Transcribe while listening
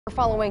We're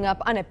following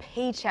up on a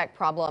paycheck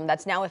problem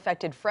that's now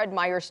affected Fred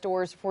Meyer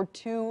stores for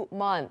 2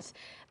 months.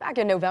 Back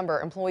in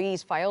November,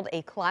 employees filed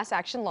a class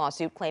action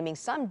lawsuit claiming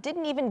some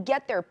didn't even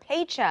get their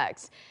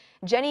paychecks.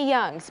 Jenny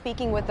Young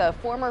speaking with a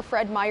former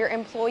Fred Meyer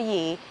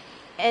employee.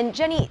 And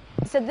Jenny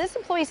said this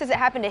employee says it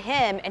happened to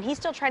him and he's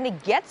still trying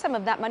to get some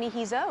of that money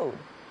he's owed.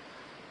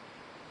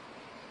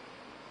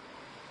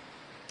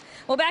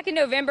 Well, back in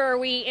November,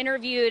 we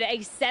interviewed a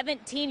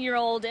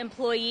 17-year-old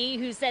employee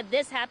who said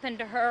this happened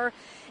to her.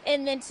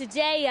 And then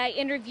today I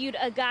interviewed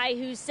a guy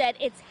who said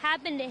it's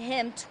happened to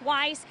him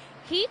twice.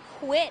 He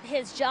quit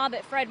his job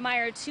at Fred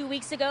Meyer 2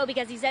 weeks ago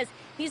because he says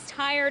he's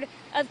tired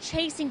of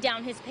chasing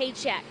down his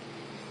paycheck.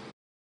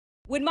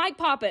 When Mike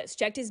Pappas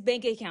checked his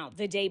bank account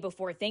the day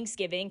before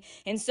Thanksgiving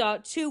and saw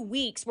 2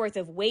 weeks worth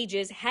of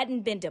wages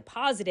hadn't been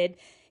deposited,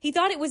 he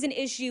thought it was an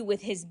issue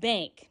with his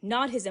bank,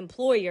 not his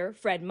employer,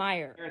 Fred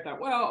Meyer. I thought,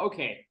 well,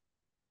 okay,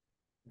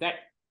 that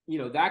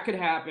could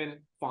happen,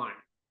 fine.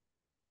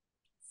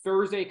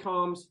 Thursday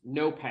comes,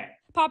 no pay.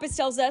 Pappas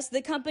tells us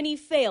the company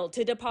failed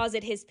to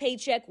deposit his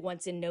paycheck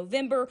once in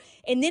November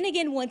and then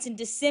again once in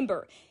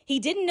December. He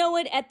didn't know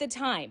it at the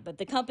time, but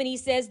the company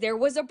says there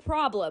was a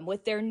problem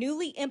with their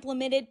newly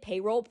implemented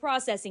payroll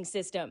processing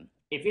system.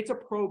 If it's a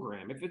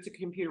program, if it's a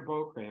computer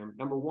program,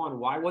 number one,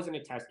 why wasn't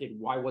it tested?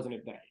 Why wasn't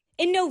it vetted?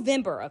 In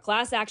November, a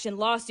class action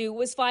lawsuit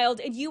was filed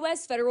in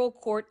U.S. federal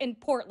court in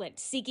Portland,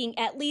 seeking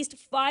at least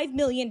 $5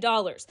 million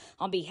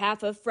on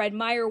behalf of Fred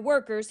Meyer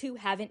workers who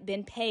haven't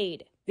been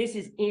paid. This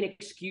is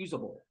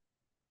inexcusable.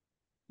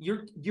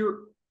 You're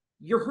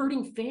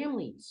hurting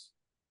families.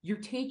 You're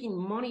taking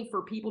money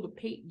for people to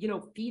pay,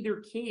 feed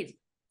their kids,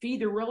 feed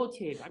their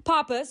relatives.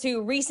 Pappas,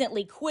 who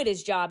recently quit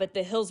his job at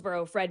the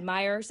Hillsboro Fred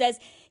Meyer, says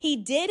he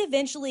did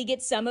eventually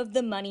get some of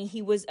the money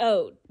he was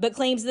owed, but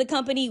claims the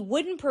company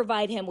wouldn't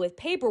provide him with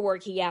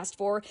paperwork he asked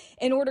for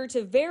in order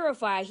to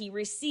verify he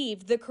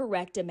received the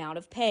correct amount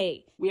of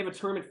pay. We have a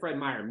term at Fred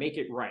Meyer, make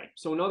it right.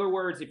 So in other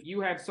words, if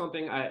you have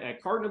something, a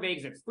carton of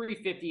eggs that's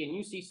 $3.50 and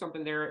you see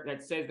something there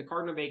that says the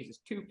carton of eggs is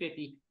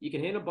 $2.50, you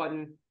can hit a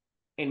button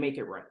and make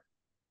it right.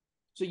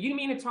 So you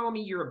mean to tell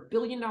me you're a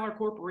billion-dollar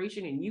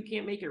corporation and you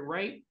can't make it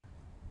right?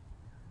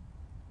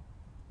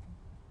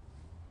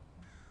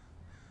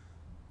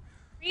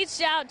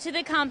 Reached out to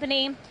the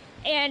company,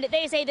 and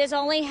they say this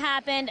only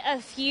happened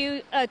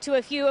to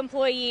a few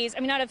employees. I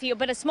mean, not a few,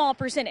 but a small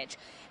percentage.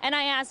 And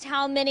I asked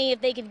how many, if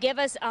they could give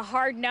us a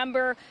hard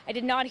number. I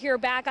did not hear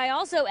back. I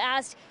also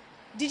asked,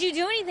 did you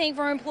do anything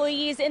for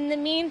employees in the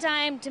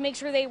meantime to make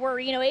sure they were,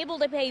 able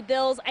to pay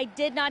bills? I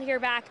did not hear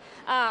back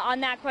on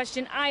that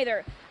question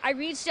either. I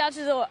reached out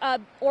to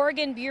the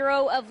Oregon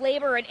Bureau of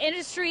Labor and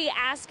Industry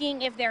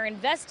asking if they're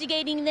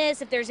investigating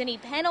this, if there's any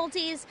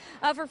penalties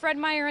for Fred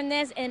Meyer in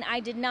this, and I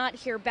did not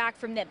hear back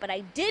from them. But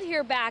I did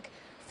hear back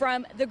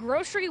from the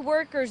Grocery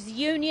Workers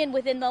Union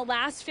within the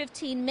last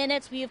 15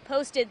 minutes. We have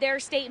posted their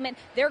statement.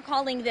 They're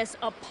calling this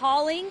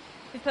appalling.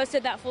 We've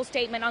posted that full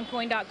statement on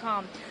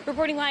KOIN.com.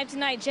 Reporting live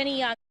tonight, Jenny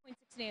Young, KOIN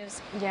 6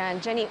 News. Yeah,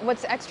 and Jenny,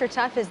 what's extra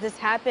tough is this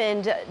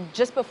happened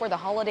just before the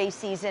holiday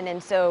season,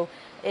 and so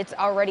it's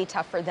already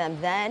tough for them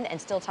then and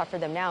still tough for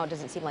them now. It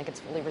doesn't seem like it's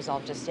fully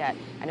resolved just yet.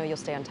 I know you'll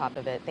stay on top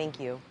of it. Thank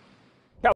you.